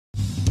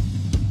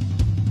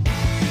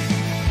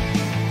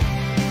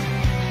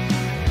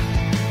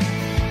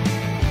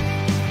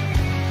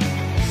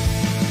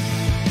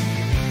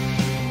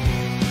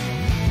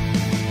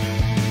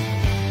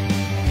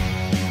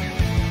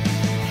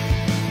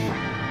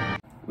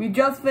We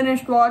just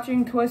finished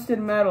watching Twisted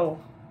Metal.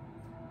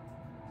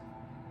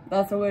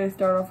 That's a way to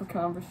start off a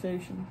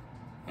conversation.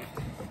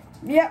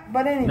 Yeah,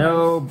 but anyway.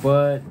 No,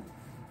 but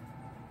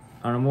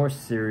on a more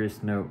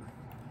serious note,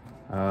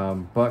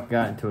 Buck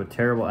got into a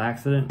terrible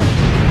accident.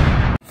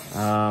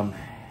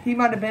 He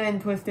might have been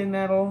in Twisted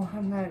Metal.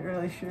 I'm not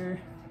really sure.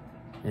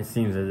 It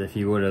seems as if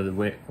he would have, the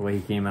way he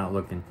came out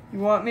looking. You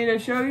want me to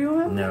show you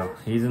him? No,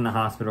 he's in the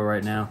hospital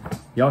right now.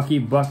 Y'all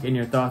keep Buck in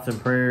your thoughts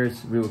and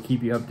prayers. We will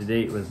keep you up to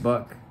date with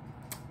Buck.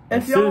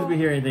 As soon as we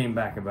hear anything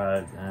back about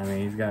it, I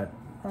mean, he's got...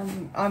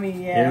 I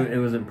mean, yeah. It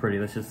wasn't pretty,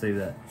 let's just say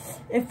that.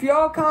 If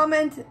y'all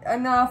comment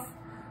enough,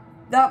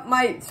 that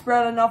might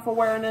spread enough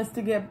awareness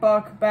to get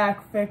Buck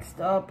back fixed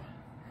up.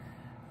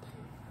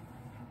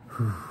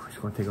 Whew, it's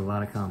going to take a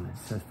lot of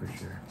comments, that's for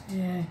sure.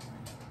 Yeah.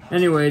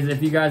 Anyways,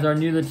 if you guys are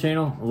new to the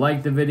channel,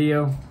 like the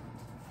video.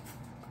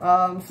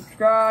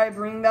 Subscribe,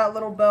 ring that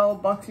little bell.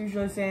 Buck's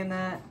usually saying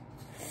that.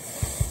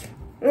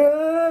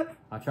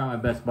 I'll try my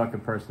best Buck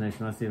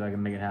impersonation. Let's see if I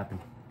can make it happen.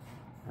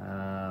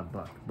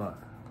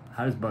 Buck.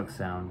 How does Buck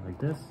sound? Like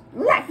this?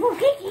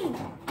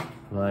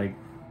 Like,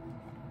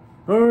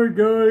 alright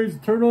guys,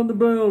 turn on the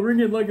bell. Ring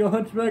it like a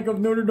hunchback of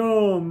Notre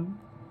Dame.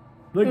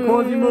 Like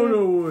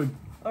Quasimodo would.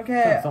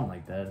 Okay. Something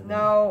like that.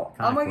 No,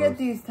 I'm gonna get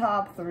these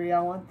top 3. I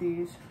want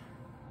these.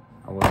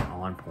 I wasn't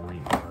on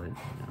point, but you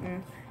know. Yeah.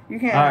 You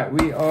can't. Alright,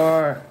 we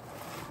are...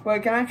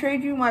 Wait, can I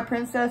trade you my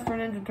princess for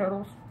Ninja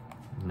Turtles?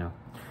 No.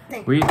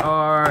 We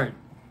are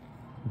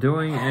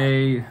doing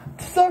a...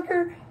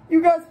 Sucker!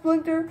 You got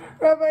Splinter,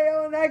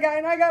 Raphael, and that guy,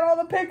 and I got all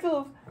the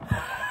pixels!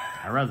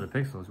 I'd rather the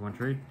pixels. Want to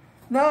trade?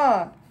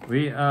 Nah.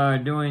 We are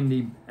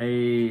doing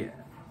a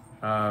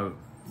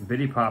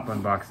Bitty Pop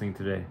unboxing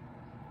today.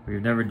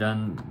 We've never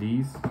done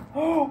these.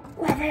 Oh,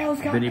 Raphael's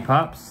got Bitty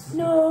Pops.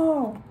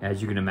 No.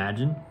 As you can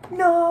imagine.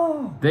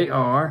 No. They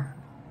are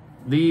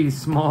the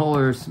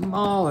smaller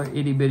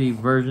itty bitty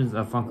versions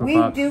of Funko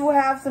Pops. We do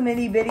have some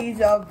itty bitties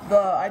of the,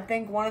 I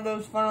think one of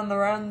those Fun on the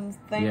Run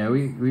things. Yeah,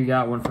 we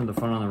got one from the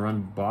Fun on the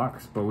Run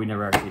box, but we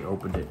never actually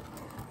opened it.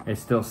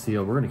 It's still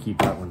sealed. We're gonna keep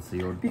that one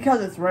sealed.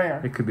 Because it's rare.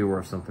 It could be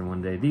worth something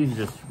one day. These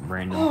are just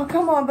random. Oh,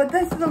 come on, but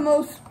this is the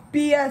most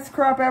BS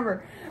crap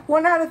ever.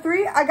 1 out of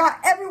 3, I got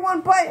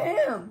everyone but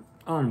him.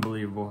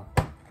 Unbelievable.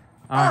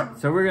 Alright,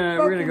 so we're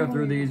gonna go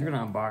through these. We're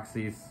gonna unbox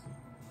these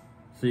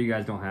so you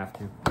guys don't have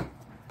to.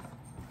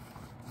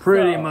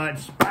 Pretty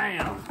much.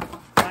 Bam!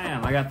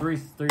 Bam! I got three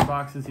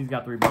boxes. He's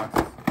got 3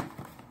 boxes.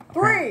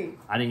 3!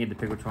 I didn't get to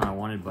pick which one I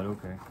wanted, but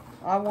okay.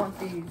 I want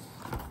these.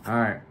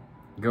 Alright,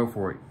 go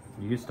for it.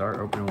 You can start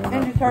opening one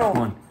Ninja up. Turtles. Which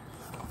one?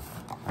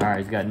 Alright,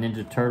 he's got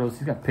Ninja Turtles.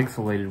 He's got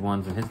pixelated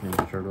ones in his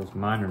Ninja Turtles.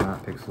 Mine are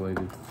not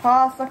pixelated.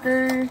 Ha,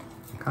 sucker.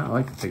 I kind of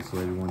like the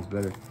pixelated ones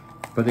better.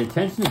 But the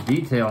attention to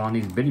detail on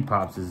these Bitty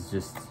Pops is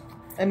just...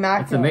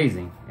 immaculate. It's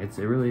amazing. It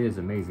really is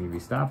amazing. If you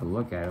stop and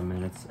look at them,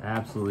 and it's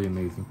absolutely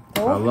amazing.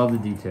 I love the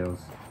details.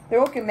 They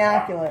look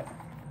immaculate.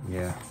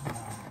 Yeah.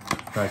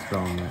 Try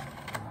spelling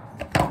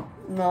that.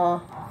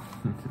 No.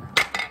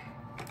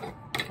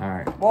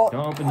 Alright. Well,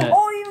 don't open that.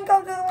 Oh, it even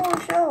comes with a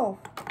little shelf.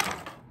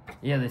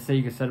 Yeah, they say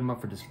you can set them up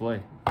for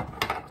display.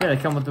 Yeah, they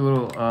come with a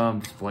little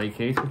display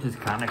case, which is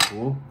kind of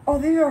cool. Oh,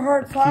 these are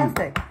hard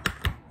plastic.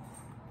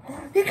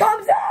 He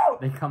comes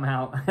out! They come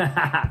out.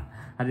 I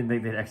didn't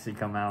think they'd actually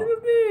come out.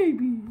 Little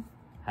baby.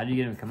 How do you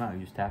get him to come out?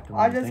 You just tapped him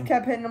I on the just thing?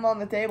 kept hitting him on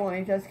the table and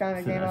he just kind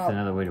of came out. That's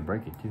another way to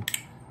break it, too.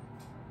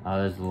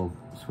 There's little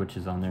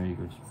switches on there you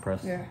can just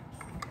press. Yeah.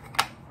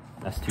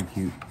 That's too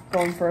cute.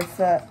 Going for a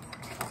set.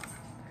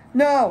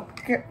 No!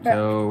 Get back.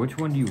 So, which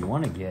one do you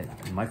want to get?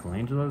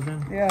 Michelangelo's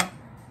in? Yeah.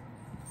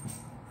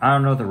 I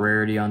don't know what the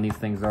rarity on these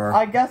things are.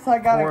 I guess I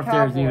got or a if cowboy.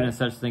 there's even a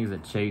such thing as a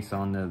chase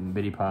on the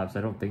Bitty Pops.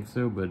 I don't think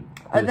so, but...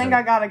 I think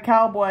I got a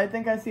cowboy. I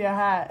think I see a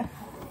hat.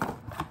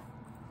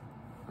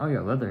 Oh,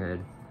 yeah,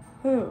 Leatherhead.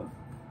 Who?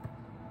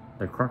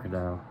 The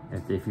crocodile.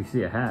 If you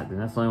see a hat, then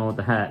that's the only one with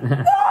the hat.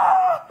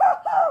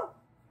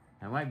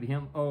 That might be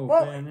him. Oh,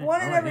 Well, man.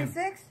 1 in every him.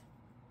 6?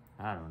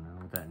 I don't know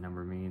what that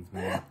number means,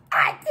 man.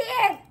 I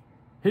did!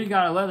 He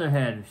got a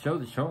Leatherhead. Show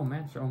him,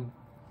 man. Show him.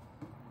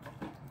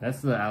 That's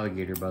the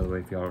alligator, by the way,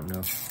 if y'all don't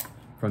know.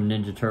 From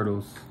Ninja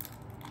Turtles.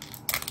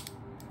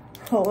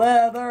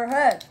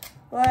 Leatherhead.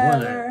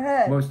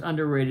 Leatherhead. Most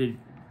underrated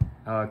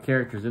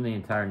characters in the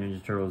entire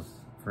Ninja Turtles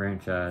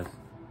franchise.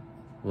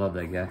 Love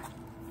that guy.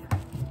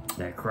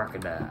 That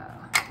crocodile.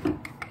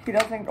 He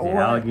doesn't go The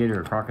alligator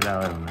or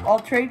crocodile, I don't know. I'll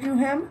trade you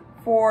him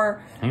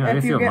for Hang on, I if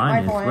can see you what get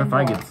mine is. What if I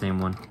Michelangelo. get the same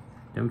one?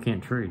 Then we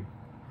can't trade.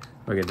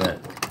 Look at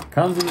that.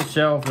 Comes in the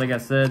shelf, like I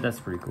said.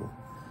 That's pretty cool.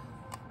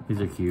 These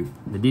are cute.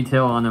 The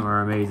detail on them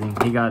are amazing.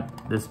 He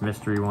got this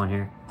mystery one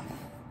here.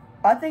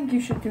 I think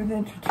you should do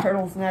Ninja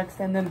Turtles next,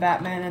 and then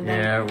Batman, and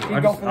then Yeah,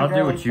 I'll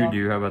do what you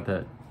do. How about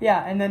that?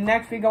 Yeah, and then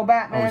next we go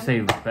Batman. I would say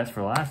best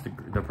for last,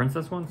 the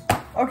princess ones.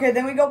 Okay,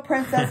 then we go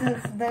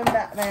princesses, then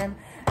Batman.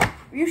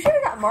 You should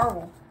have got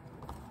Marvel.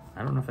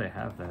 I don't know if they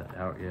have that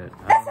out yet.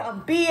 That's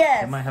some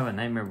BS. They might have a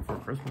Nightmare Before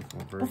Christmas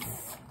one first.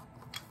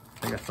 I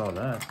think I saw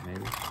that,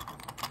 maybe.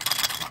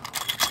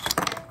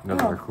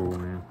 Those are cool,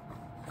 man.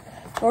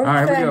 Lord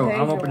Alright, here we go.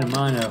 Fantasia I'm opening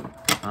one. mine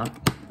up. Huh?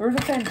 There was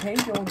a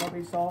Fantasia one that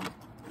we saw.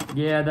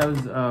 Yeah, that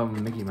was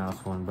Mickey Mouse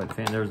one, but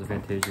there was a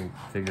Fantasia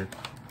figure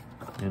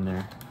in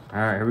there. All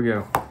right, here we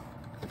go.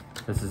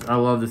 I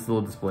love this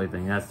little display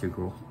thing. That's too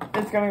cool.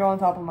 It's gonna go on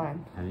top of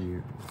mine. How do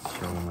you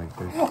show them like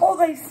this? Oh,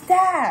 they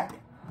stack!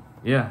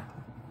 Yeah.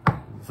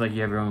 It's like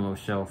you have your own little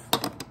shelf.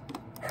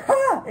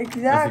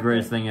 Exactly. That's the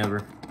greatest thing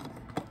ever.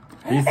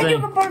 And you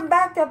can put them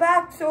back to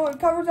back so it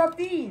covers up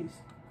these.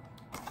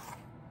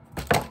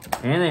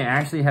 And they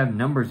actually have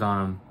numbers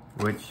on them,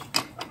 which,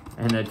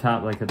 and the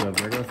top, like the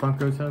regular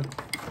Funkos have.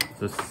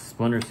 So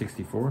Splinter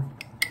 64.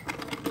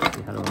 Let's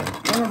see, how do I?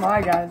 What are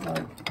my guys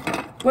like?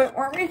 Wait,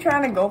 weren't we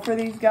trying to go for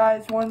these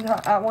guys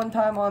at one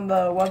time on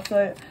the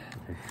website?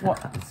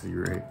 What? This is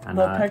great. The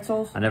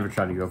Pixels? I never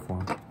tried to go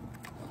for them.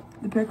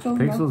 The Pixels?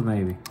 Pixels, no?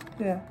 Maybe.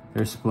 Yeah.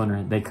 They're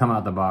Splinter. They come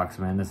out the box,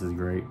 man. This is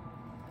great.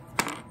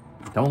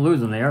 Don't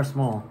lose them. They are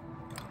small.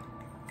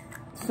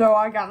 So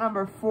I got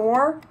number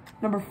 4,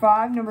 number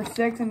 5, number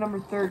 6, and number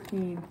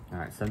 13. All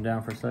right, set them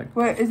down for a sec.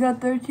 Wait, is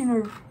that 13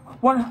 or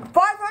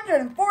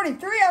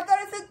 543? I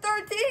thought it said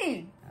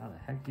 13. How the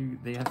heck do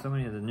they have so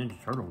many of the Ninja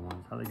Turtle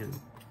ones? How they get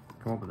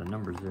come up with the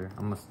numbers there?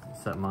 I'm gonna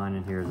set mine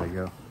in here as I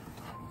go,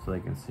 so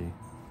they can see.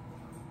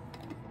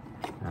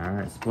 All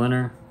right,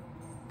 Splinter.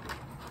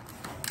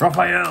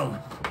 Raphael.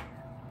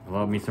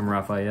 Love me some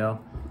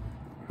Raphael.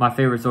 My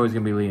favorite's always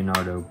gonna be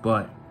Leonardo,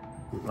 but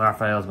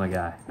Raphael's my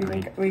guy.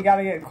 We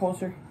gotta get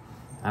closer.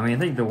 I mean, I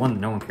think the one that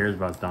no one cares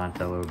about is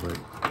Donatello,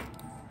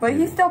 but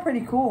he's still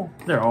pretty cool.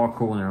 They're all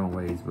cool in their own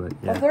ways, but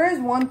yeah. If there is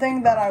one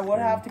thing that I would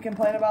have to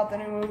complain about the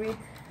new movie,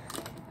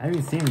 I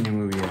haven't seen the new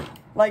movie yet.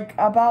 like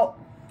about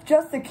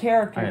just the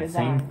character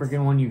design. Same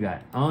freaking one you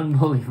got.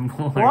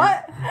 Unbelievable.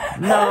 What?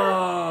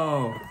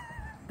 No!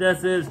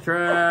 This is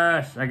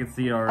trash. I can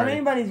see it already. I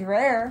mean, but he's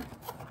rare.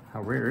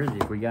 How rare is he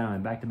if we got him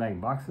in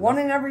back-to-back boxes? 1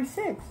 in every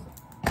 6.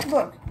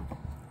 Look.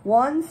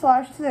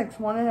 1/6.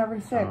 1 in every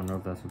 6. I don't know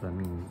if that's what that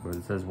means, but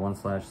it says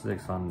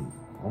 1/6 on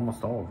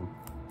almost all of them.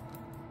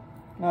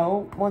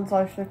 No,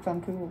 1/6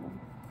 on 2 of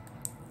them.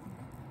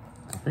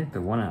 I think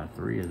the 1 out of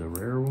 3 is the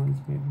rare ones,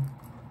 maybe?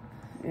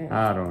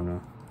 Yeah. I don't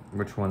know.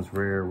 Which one's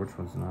rare, which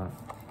one's not.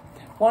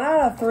 1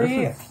 out of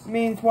 3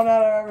 means 1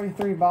 out of every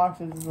 3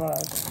 boxes is what I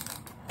think.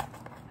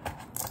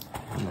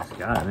 Almost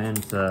got it, man.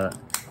 It's,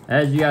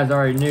 as you guys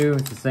already knew,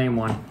 it's the same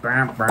one.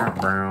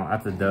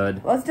 That's a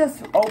dud. Let's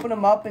just open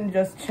them up and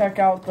just check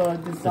out the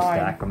design. Just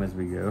stack them as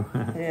we go.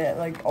 Yeah,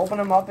 like open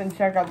them up and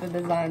check out the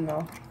design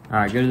though.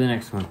 Alright, go to the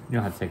next one. You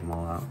don't have to take them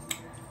all out.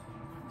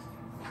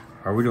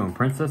 Are we doing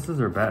princesses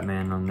or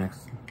Batman on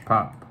next?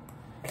 Pop.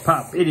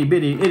 Pop, itty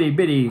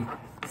bitty.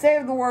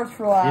 Save the worst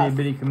for last. Itty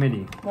bitty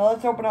committee. Now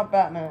let's open up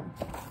Batman.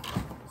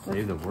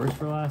 Save the worst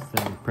for last?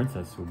 Then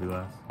princess will be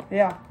last.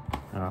 Yeah.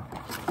 Oh.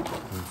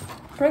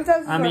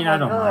 Princesses I mean, are I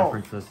don't girls. mind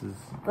princesses.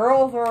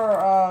 Girls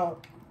are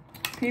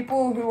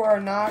people who are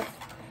not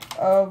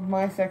of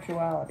my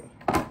sexuality.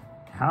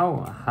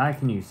 How high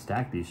can you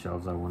stack these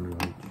shelves, I wonder?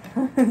 Like,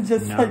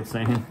 Just you know what I'm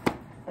saying?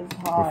 It's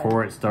high.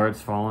 Before it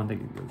starts falling, I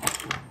think it goes.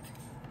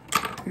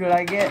 What did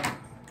I get?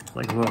 It's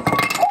like, look. Oh,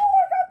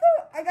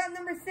 I got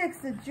number 6,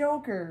 the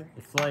Joker.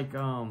 It's like,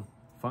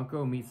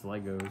 Funko meets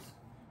Legos.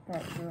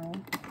 That girl.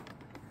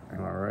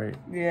 Am I right?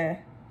 Yeah.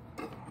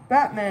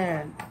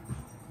 Batman.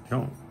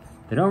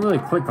 They don't really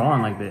click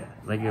on like that.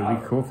 Like, it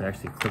would be cool if they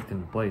actually clicked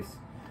into place.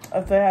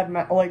 If they had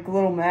like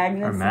little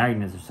magnets. Or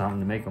magnets or something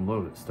to make them a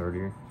little bit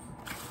sturdier.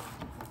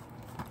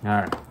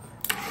 Alright.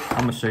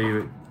 I'm going to show you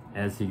it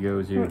as he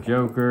goes here.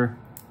 Joker.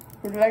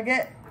 What did I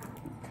get?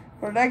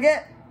 What did I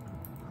get?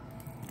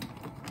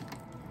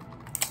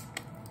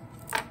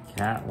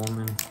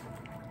 Catwoman.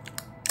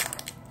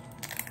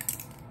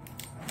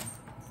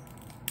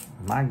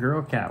 My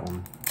girl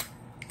Catwoman.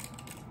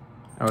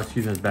 Oh,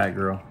 excuse me, it's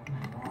Batgirl.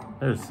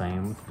 They're the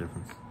same. What's the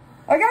difference?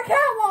 I got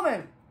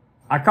Catwoman!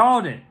 I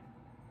called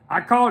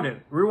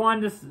it.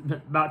 Rewind this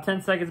about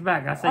 10 seconds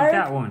back. I said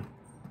Catwoman.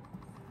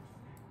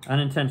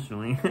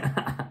 Unintentionally.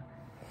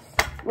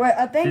 Wait,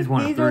 I think these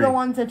are the 3.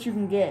 ones that you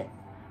can get.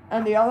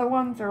 And the other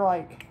ones are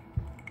like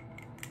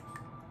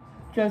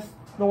just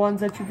the ones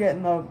that you get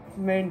in the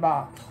main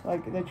box,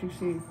 like that you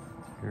see.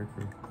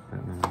 Character,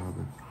 Batman and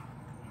Robin.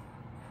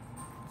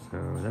 So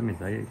that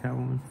means I get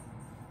Catwoman.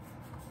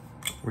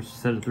 Which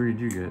set of 3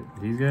 did you get?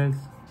 These guys?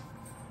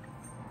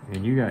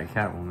 And you got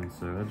Catwoman,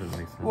 so that doesn't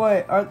make sense.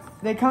 Wait, are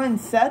they come in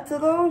sets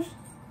of those?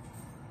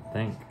 I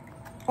think.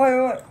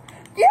 Wait.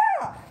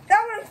 Yeah!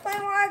 That would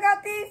explain why I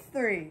got these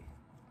 3.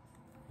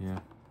 Yeah.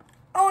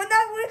 Oh, and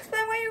that would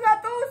explain why you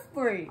got those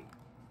 3.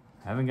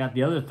 I haven't got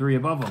the other 3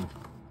 above them.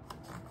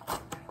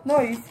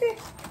 No, you see?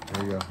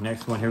 There we go.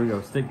 Next one. Here we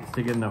go. Stick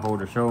it in the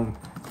holder. Show them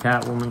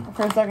Catwoman.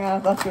 For a second, I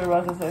thought you were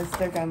about to say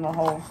stick in the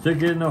hole. Stick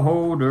it in the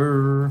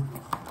holder.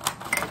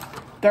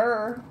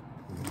 Durr.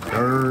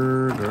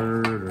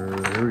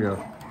 Here we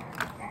go.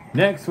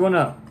 Next one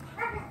up.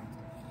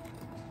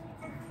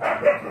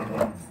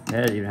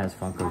 That even has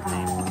Funko's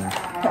name on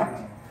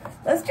there.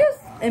 That's just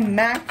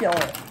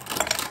immaculate.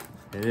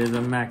 It is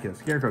immaculate.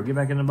 Scarecrow, get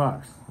back in the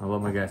box. I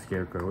love my guy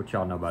Scarecrow. What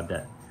y'all know about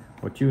that?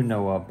 What you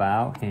know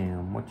about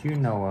him? What you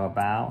know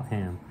about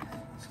him?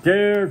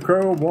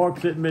 Scarecrow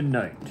walks at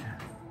midnight.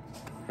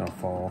 Gonna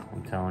fall,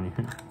 I'm telling you.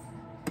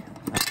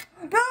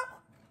 No!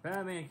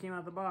 Batman came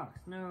out the box.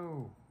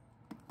 No.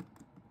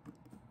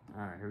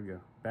 Alright, here we go.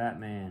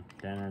 Batman.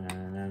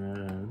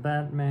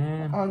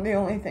 Batman. I'm the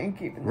only thing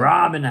keeping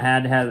Robin,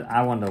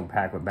 I wanted to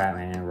pack with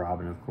Batman and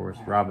Robin, of course.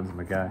 Robin's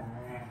my guy.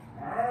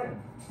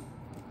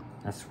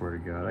 I swear to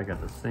God, I got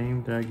the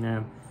same dang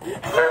nab.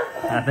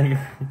 I think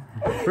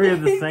 3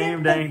 of the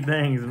same dang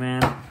things,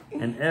 man.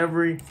 And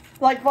every...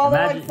 Like father,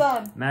 like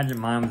son. Imagine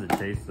mine was a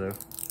Chase, though.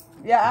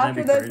 Yeah,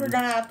 after this, crazy. we're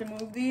gonna have to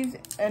move these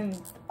and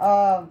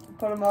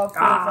put them off to the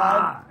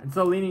side. It's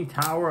a leaning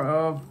tower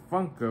of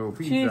Funko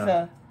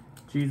Pizza.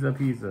 Cheesa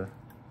Pizza.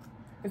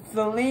 It's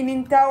the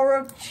leaning tower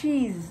of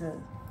cheese.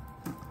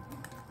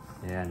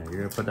 Yeah, I know.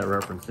 You're gonna put that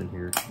reference in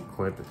here.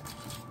 Clip it.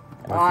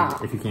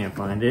 If you can't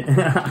find it.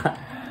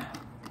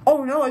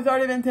 Oh no, it's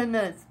already been 10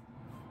 minutes.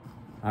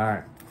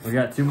 Alright, we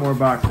got 2 more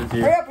boxes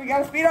here. Hurry up, we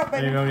gotta speed up,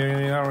 baby.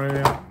 There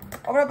you go.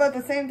 Open up at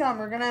the same time.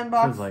 We're gonna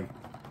unbox. This is like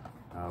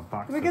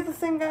box. Did we get the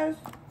same guys?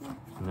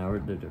 No,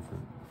 they're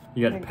different.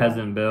 You got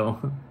Peasant Bill.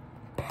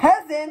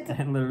 Peasant?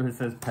 It literally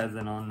says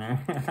peasant on there.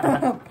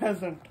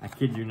 Peasant. I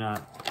kid you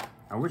not.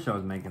 I wish I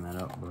was making that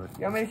up, but...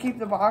 You want me to keep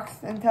the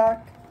box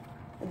intact?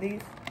 With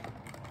these?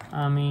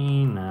 I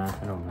mean, nah,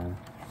 I don't know.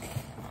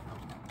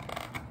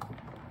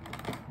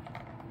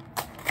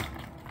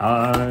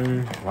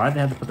 Why'd they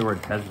have to put the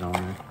word peasant on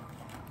there?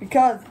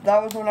 Because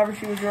that was whenever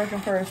she was working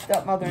for her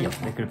stepmother. Yep,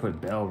 they could have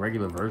put Bell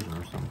regular version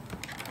or something.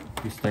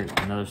 You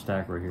stack another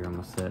stack right here on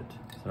the set.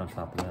 Sit on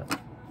top of that.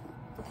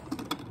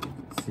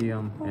 See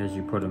them as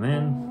you put them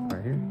in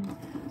right here.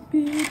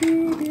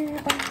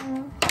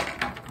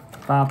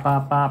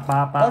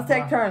 Let's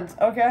take turns,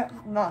 okay?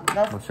 No,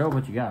 that's. Well, show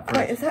what you got first.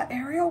 Wait, is that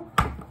Ariel?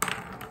 Oh,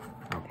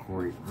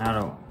 Corey.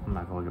 No, I'm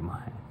not gonna look at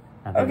mine.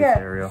 I think it's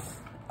Ariel.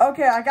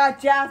 Okay, I got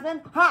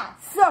Jasmine. Ha,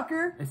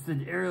 sucker. It's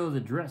the Ariel of the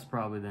dress,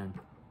 probably then.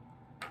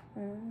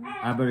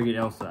 I better get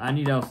Elsa. I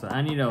need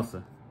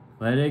Elsa.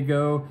 Let it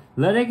go.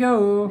 Let it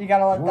go. You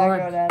gotta let that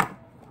go, Dad.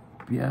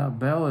 Yeah,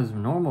 Belle is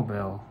normal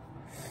Belle.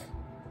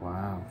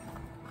 Wow.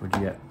 What'd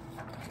you get?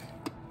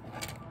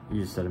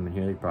 You just set them in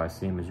here. They probably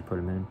see them as you put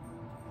them in.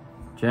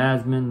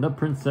 Jasmine, the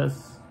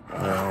princess.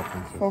 They're all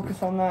princesses.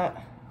 Focus on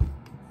that.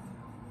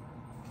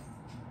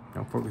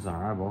 Don't focus on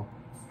our eyeball.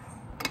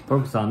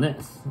 Focus on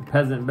this.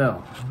 Peasant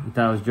Belle. You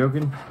thought I was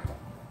joking?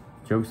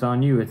 Joke's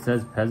on you. It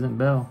says Peasant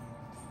Belle.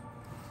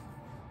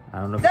 I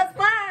don't know. That's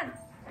mine!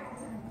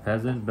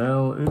 Peasant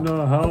Belle in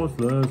the house.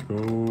 Let's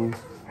go.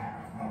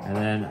 And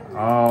then,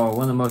 oh,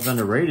 one of the most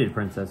underrated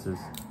princesses.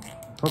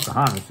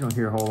 Pocahontas. You don't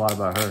hear a whole lot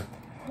about her.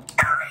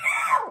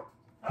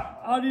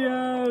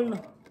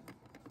 Ariel!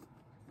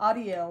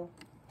 Ariel.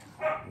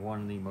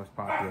 One of the most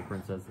popular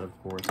princesses, of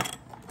course.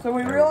 So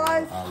we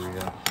realize...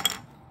 Ariel.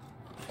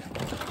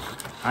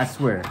 I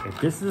swear, if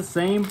this is the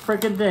same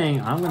freaking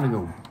thing, I'm gonna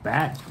go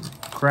bat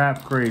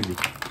crap crazy.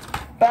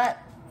 Bat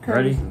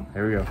crazy. Ready?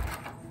 Here we go.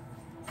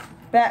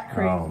 Bat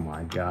crazy. Oh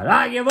my God.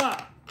 I give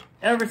up!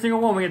 Every single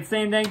one, we get the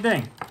same dang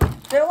thing.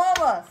 They love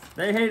us.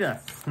 They hate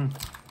us.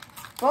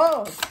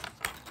 Both.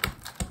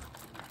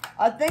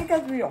 I think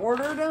as we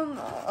ordered them,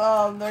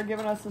 they're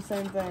giving us the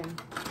same thing.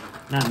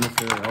 Not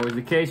necessarily always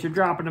the case. You're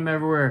dropping them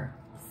everywhere.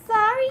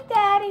 Sorry,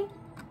 Daddy.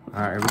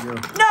 Alright, here we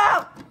go.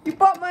 No! You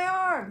bumped my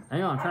arm.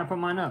 Hang on, I'm trying to put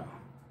mine up.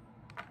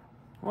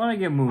 What did I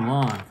get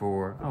Mulan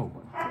for? Oh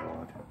my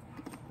God.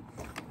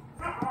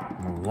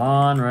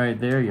 Mulan right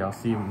there. Y'all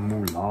see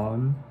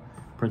Mulan?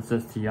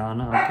 Princess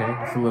Tiana. Okay,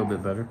 that's a little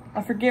bit better.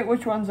 I forget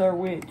which ones are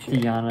which.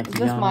 Tiana. Is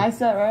this my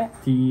set, right?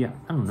 I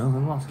don't know. I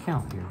lost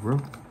count here,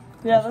 bro.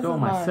 Yeah, I stole this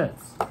is my mine.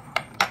 sets.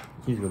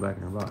 Please go back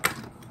in her box.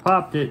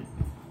 Popped it.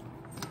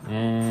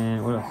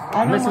 And what else?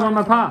 I I'm don't missing one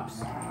want of my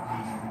pops.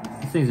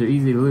 These things are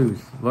easy to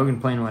lose. Logan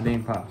playing with my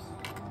dang pops.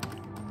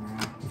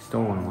 He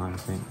stole one of mine, I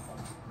think.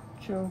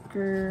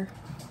 Joker.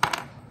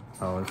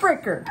 Oh, it's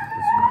Fricker.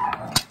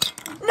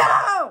 this one.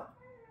 No!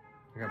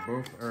 I got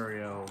both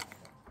Ariel.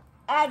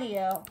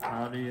 Adiel.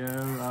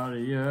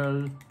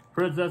 Ariel.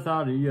 Princess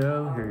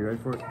Ariel. Here, you ready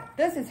for it?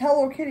 This is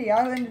Hello Kitty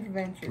Island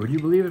Adventure. Would you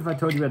believe it if I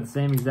told you we had the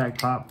same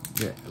exact pop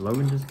that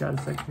Logan just got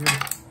a second ago?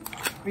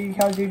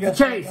 Because you just...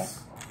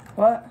 Chase!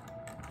 What?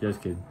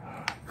 Just kidding.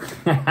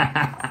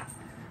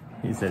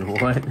 He said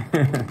what?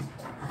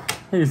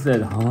 He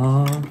said,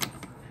 huh?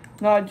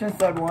 No, I just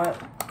said what.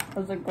 I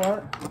was like,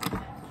 what?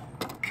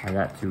 I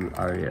got 2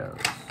 Ariels.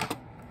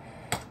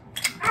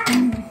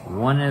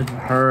 One is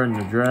her in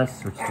the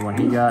dress, which is the one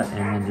he got,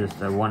 and then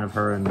just one of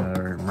her in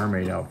the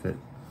mermaid outfit.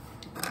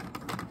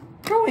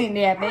 Go in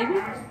there, baby.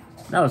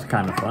 That was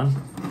kind of fun.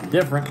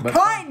 Different, but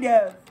Kind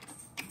of.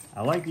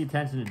 I like the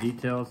attention to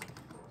details.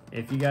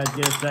 If you guys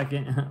get a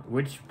second,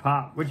 which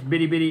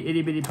bitty bitty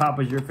itty bitty pop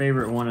was your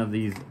favorite one of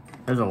these?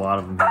 There's a lot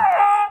of them here.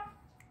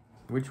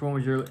 Which one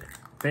was your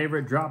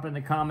favorite? Drop in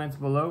the comments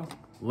below.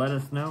 Let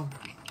us know.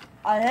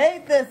 I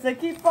hate this. They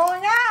keep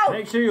falling out.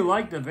 Make sure you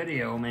like the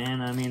video,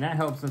 man. I mean, that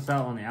helps us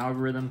out on the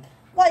algorithm.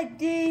 Like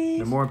these.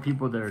 The more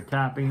people that are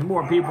tapping, the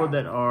more people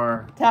that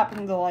are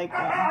Tapping the like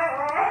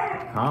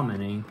button.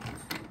 commenting.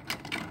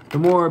 the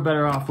more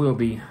better off we'll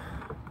be.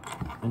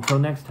 Until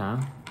next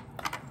time,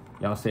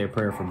 y'all say a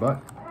prayer for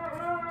Buck.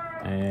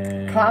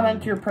 And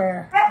comment your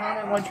prayer.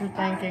 Comment what you're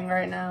thinking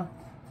right now.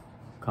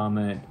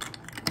 Comment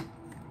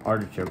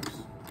artichokes.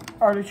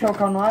 Artichoke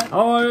on what?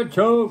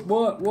 Artichoke,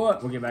 what?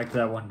 We'll get back to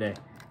that one day.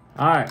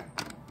 Alright,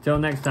 till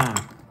next time.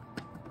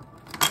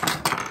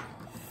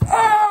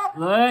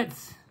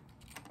 Let's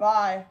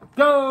bye.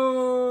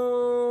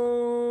 go!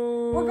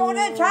 We're going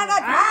to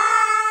China.